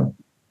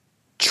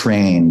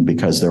train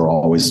because they're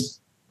always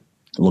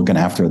looking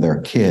after their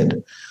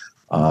kid.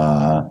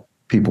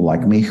 People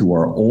like me who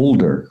are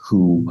older,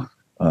 who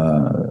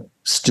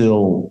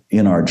still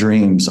in our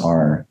dreams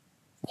are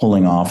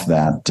pulling off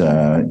that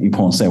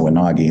Ippon Sewa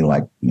Nagi,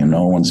 like,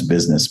 no one's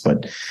business.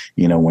 But,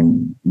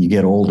 when you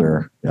get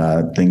older,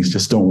 things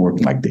just don't work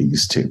like they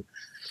used to.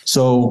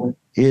 So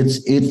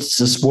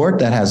it's a sport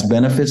that has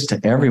benefits to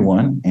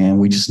everyone, and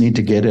we just need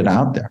to get it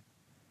out there.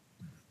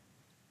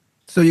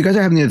 So you guys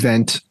are having the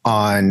event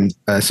on,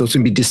 so it's going to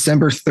be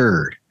December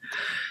 3rd.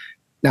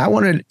 Now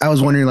I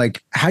was wondering,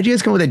 like, how'd you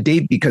guys come with a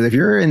date? Because if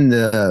you're in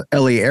the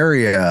LA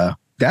area,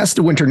 that's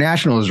the Winter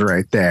Nationals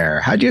right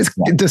there. How'd you guys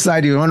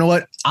decide, you know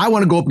what? I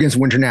want to go up against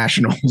Winter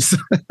Nationals.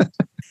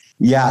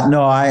 Yeah,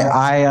 no,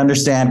 I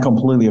understand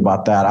completely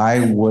about that.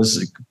 I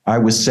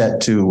was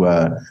set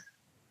to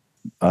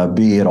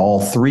be at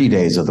all 3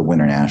 days of the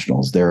Winter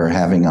Nationals. They're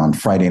having on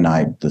Friday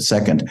night, the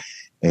 2nd,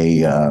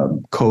 a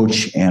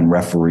coach and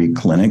referee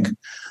clinic.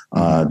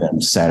 Then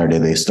Saturday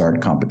they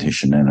start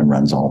competition and it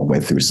runs all the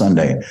way through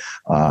Sunday.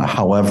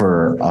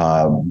 However,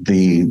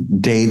 the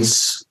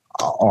dates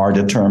are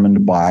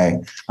determined by,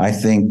 I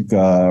think,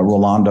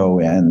 Rolando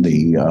and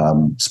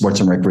the Sports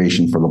and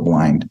Recreation for the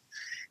Blind.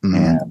 Mm-hmm.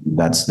 And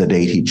that's the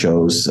date he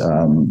chose.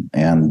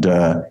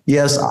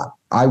 Yes,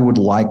 I would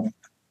like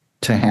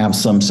to have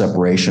some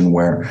separation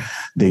where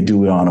they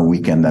do it on a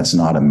weekend that's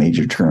not a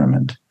major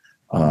tournament.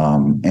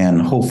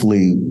 And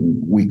hopefully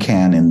we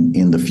can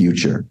in the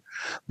future.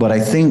 But I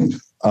think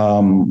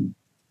when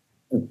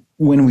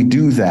we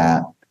do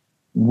that,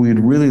 we'd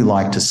really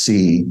like to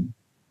see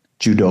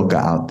judoka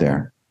out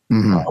there.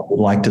 Mm-hmm.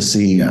 We'd like to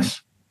see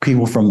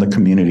people from the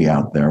community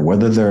out there,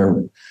 whether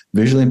they're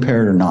visually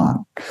impaired or not.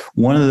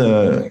 One of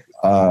the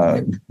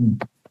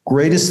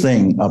greatest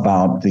thing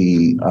about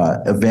the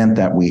event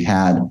that we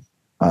had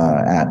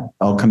at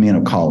El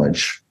Camino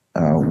College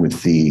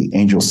with the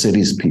Angel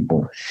Cities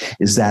people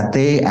is that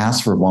they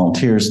asked for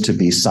volunteers to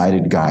be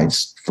sighted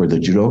guides for the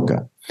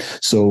judoka.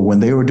 So when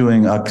they were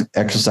doing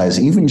exercise,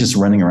 even just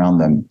running around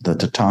the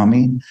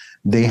tatami,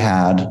 they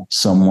had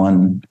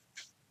someone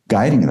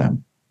guiding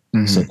them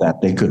so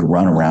that they could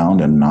run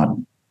around and not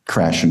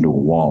crash into a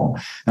wall.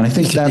 And I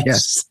think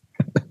that's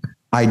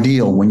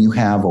ideal when you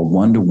have a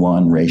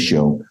 1-to-1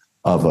 ratio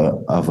of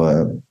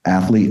a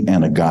athlete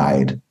and a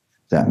guide.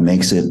 That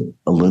makes it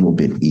a little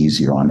bit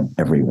easier on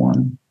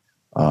everyone.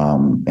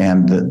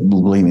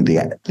 Believe me,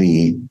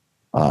 the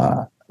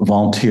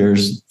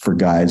volunteers for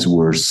guides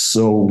were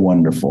so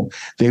wonderful.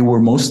 They were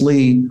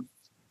mostly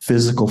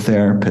physical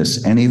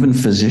therapists and even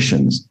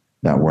physicians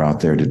that were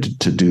out there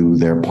to do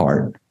their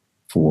part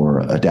for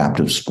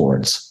adaptive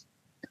sports.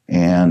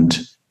 And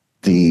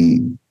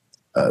the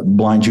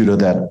blind judo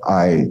that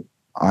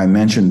I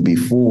mentioned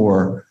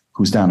before,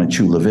 who's down in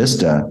Chula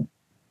Vista,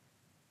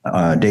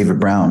 David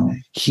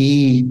Brown,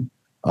 he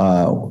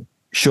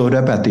showed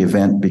up at the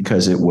event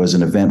because it was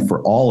an event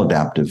for all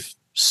adaptive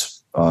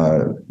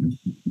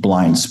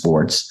blind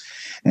sports.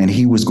 And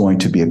he was going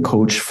to be a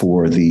coach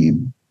for the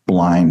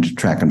blind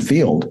track and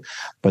field,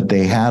 but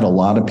they had a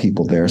lot of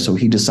people there. So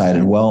he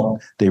decided, well,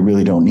 they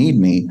really don't need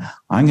me.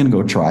 I'm going to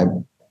go try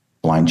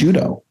blind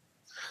judo.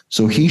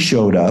 So he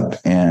showed up,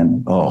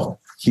 and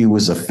he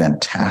was a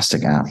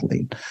fantastic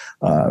athlete,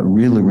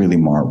 really, really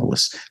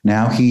marvelous.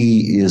 Now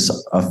he is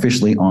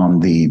officially on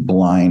the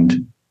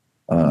blind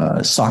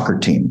soccer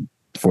team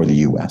for the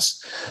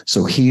U.S.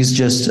 So he's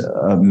just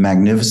a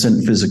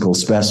magnificent physical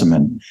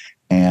specimen.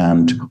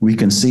 And we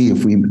can see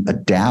if we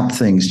adapt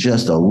things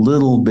just a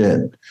little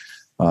bit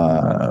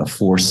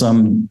for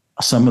some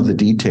of the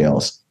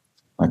details.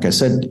 Like I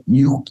said,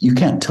 you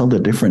can't tell the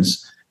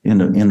difference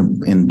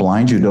in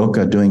blind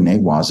judoka doing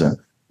newaza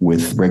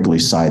with regularly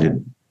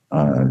sighted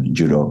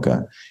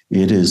judoka.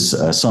 It is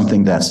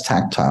something that's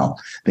tactile.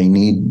 They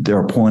need their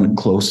opponent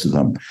close to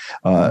them.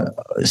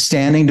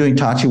 Standing doing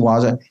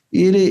tachiwaza,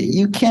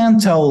 you can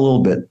tell a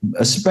little bit,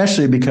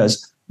 especially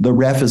because the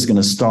ref is going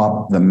to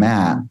stop the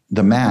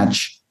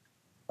match,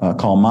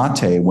 call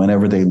mate,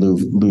 whenever they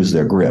lose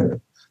their grip.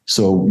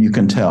 So you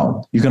can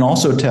tell. You can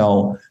also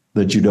tell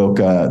the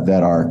judoka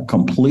that are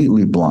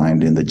completely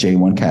blind in the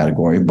J1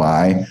 category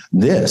by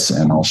this,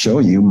 and I'll show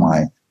you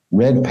my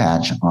red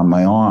patch on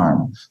my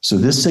arm. So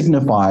this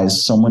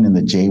signifies someone in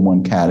the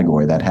J1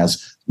 category that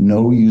has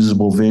no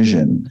usable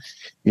vision.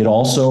 It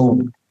also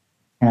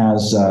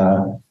has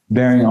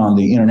bearing on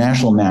the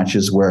international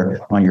matches where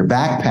on your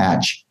back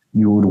patch,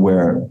 you would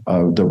wear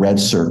the red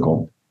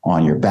circle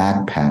on your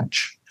back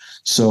patch.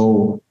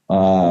 So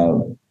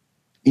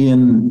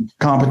in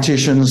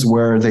competitions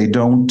where they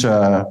don't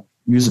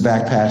use a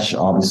back patch,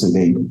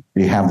 obviously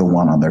they have the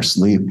one on their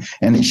sleeve,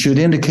 and it should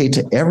indicate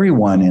to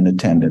everyone in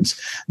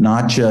attendance,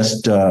 not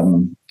just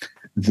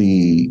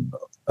the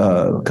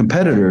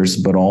competitors,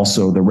 but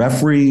also the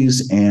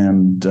referees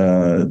and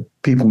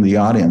people in the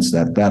audience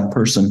that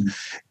person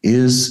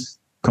is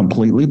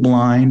completely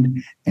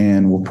blind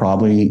and will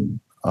probably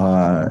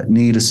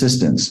need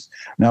assistance.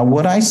 Now,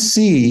 what I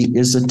see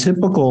is a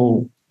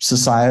typical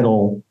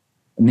societal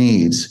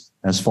needs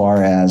as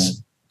far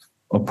as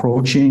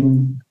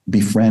approaching,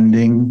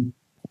 befriending,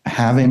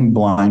 having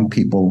blind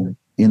people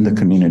in the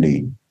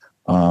community.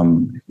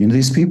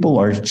 These people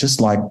are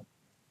just like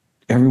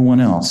everyone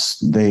else.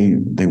 They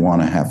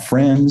want to have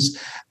friends.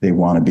 They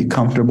want to be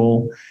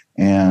comfortable,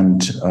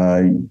 and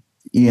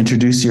you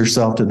introduce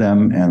yourself to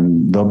them,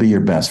 and they'll be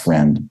your best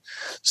friend.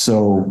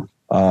 So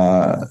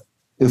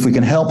if we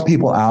can help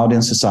people out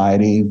in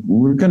society,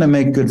 we're going to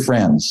make good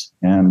friends.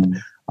 And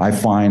I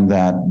find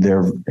that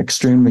they're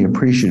extremely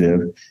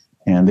appreciative,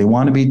 and they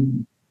want to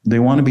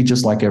be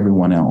just like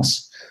everyone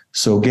else.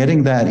 So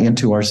getting that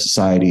into our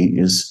society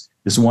is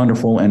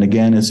wonderful. And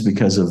again, it's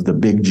because of the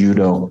big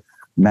judo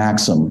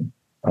maxim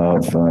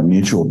of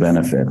mutual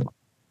benefit.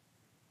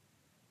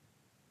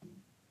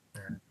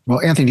 Well,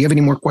 Anthony, do you have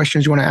any more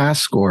questions you want to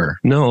ask, or?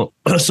 No.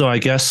 So I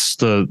guess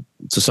to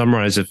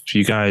summarize, if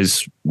you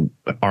guys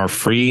are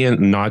free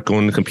and not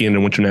going to compete in the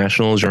Winter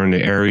Nationals, you're in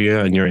the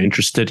area and you're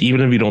interested,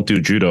 even if you don't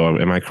do judo,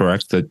 am I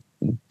correct that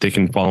they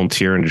can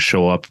volunteer and just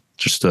show up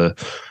just to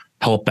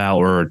help out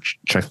or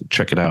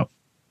check it out?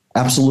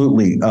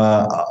 Absolutely.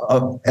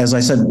 As I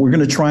said, we're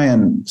going to try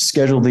and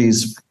schedule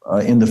these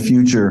in the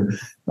future,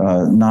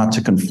 not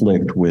to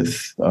conflict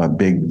with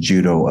big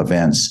judo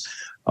events.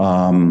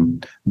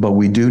 But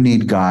we do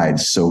need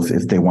guides. So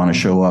if they want to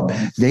show up,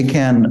 they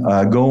can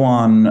go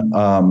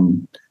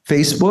on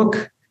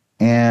Facebook,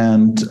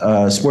 and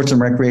Sports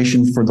and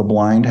Recreation for the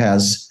Blind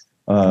has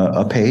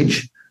a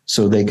page.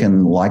 So they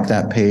can like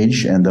that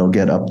page, and they'll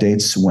get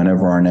updates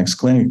whenever our next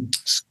clinic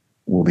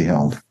will be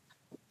held.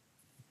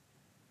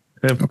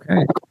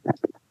 Okay.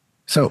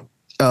 So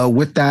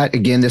with that,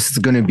 again, this is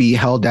going to be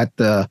held at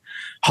the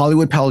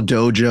Hollywood Pal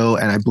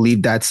Dojo, and I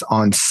believe that's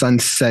on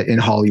Sunset in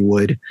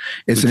Hollywood.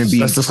 It's going to be.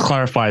 Let's just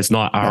clarify, it's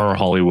not our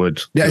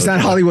Hollywood. Yeah, it's not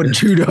Hollywood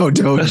Judo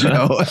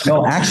Dojo.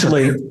 No,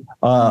 actually,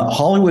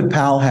 Hollywood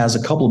Pal has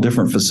a couple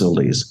different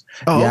facilities.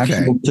 Oh, the okay.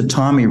 actual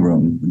tatami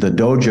room, the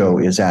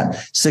dojo, is at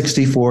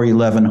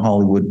 6411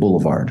 Hollywood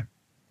Boulevard.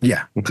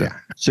 Yeah. Okay.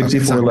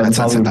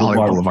 6411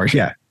 Hollywood Boulevard.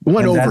 Yeah.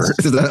 One And over.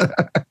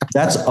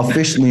 That's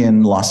officially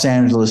in Los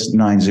Angeles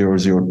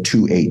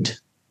 90028.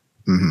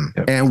 Mm-hmm.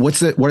 Yep. And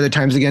what are the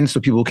times again so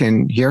people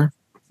can hear?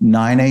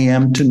 9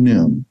 a.m. to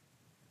noon.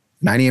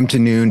 9 a.m. to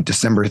noon,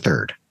 December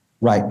 3rd.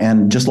 Right.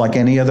 And just like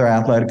any other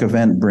athletic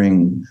event,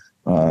 bring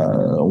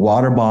a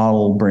water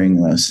bottle,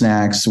 bring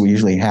snacks. We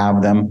usually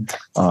have them.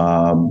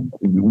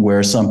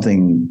 Wear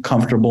something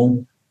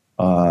comfortable.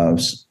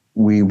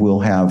 We will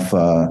have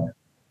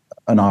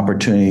an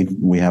opportunity.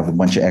 We have a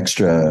bunch of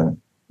extra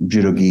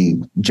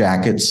judogi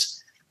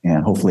jackets,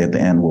 and hopefully at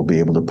the end we'll be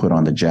able to put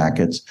on the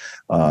jackets.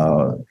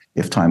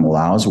 If time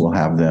allows, we'll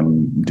have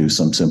them do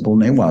some simple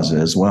newaza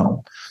as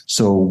well.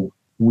 So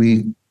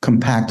we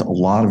compact a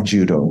lot of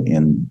judo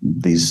in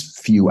these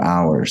few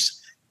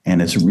hours,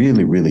 and it's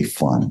really, really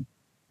fun.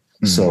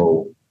 Mm-hmm.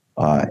 So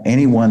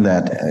anyone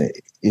that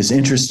is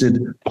interested,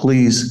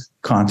 please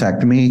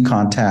contact me,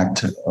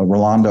 contact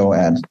Rolando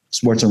at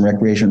Sports and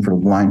Recreation for the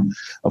Blind.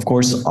 Of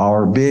course,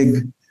 our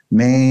big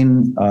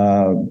main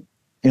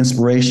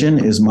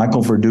inspiration is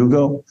Michael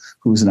Verdugo,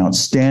 who's an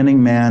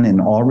outstanding man in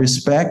all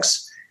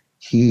respects.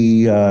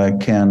 He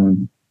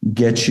can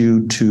get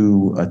you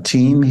to a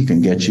team. He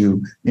can get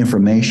you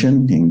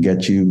information. He can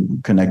get you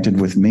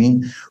connected with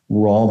me.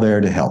 We're all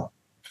there to help.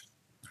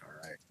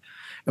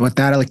 And with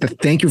that, I'd like to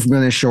thank you for being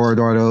on the show,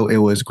 Eduardo. It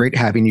was great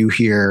having you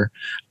here.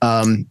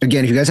 Again,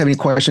 if you guys have any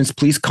questions,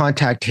 please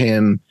contact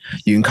him.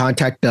 You can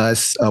contact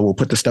us. We'll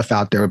put the stuff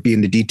out there. It'll be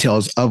in the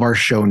details of our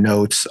show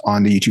notes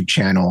on the YouTube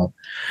channel.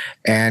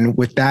 And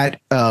with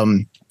that,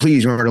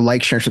 please remember to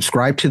like, share, and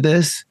subscribe to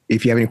this.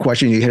 If you have any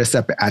questions, you hit us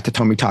up at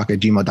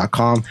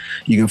thetommytalk@gmail.com.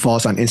 You can follow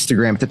us on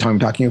Instagram at The Tommy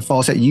Talk. You can follow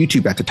us at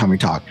YouTube at The Tommy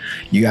Talk.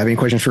 You have any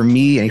questions for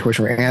me, any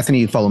questions for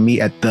Anthony, you follow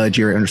me at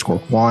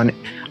 @Jerry_Juan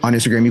on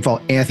Instagram. You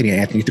follow Anthony at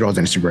Anthony Throws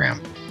on Instagram.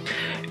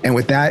 And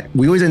with that,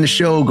 we always end the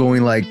show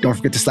going like, don't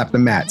forget to slap the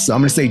mat. So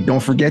I'm going to say, don't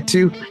forget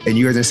to, and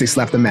you guys are going to say,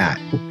 slap the mat.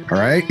 All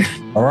right?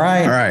 All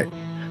right. All right.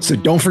 So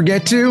don't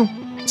forget to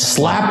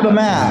slap the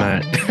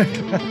mat.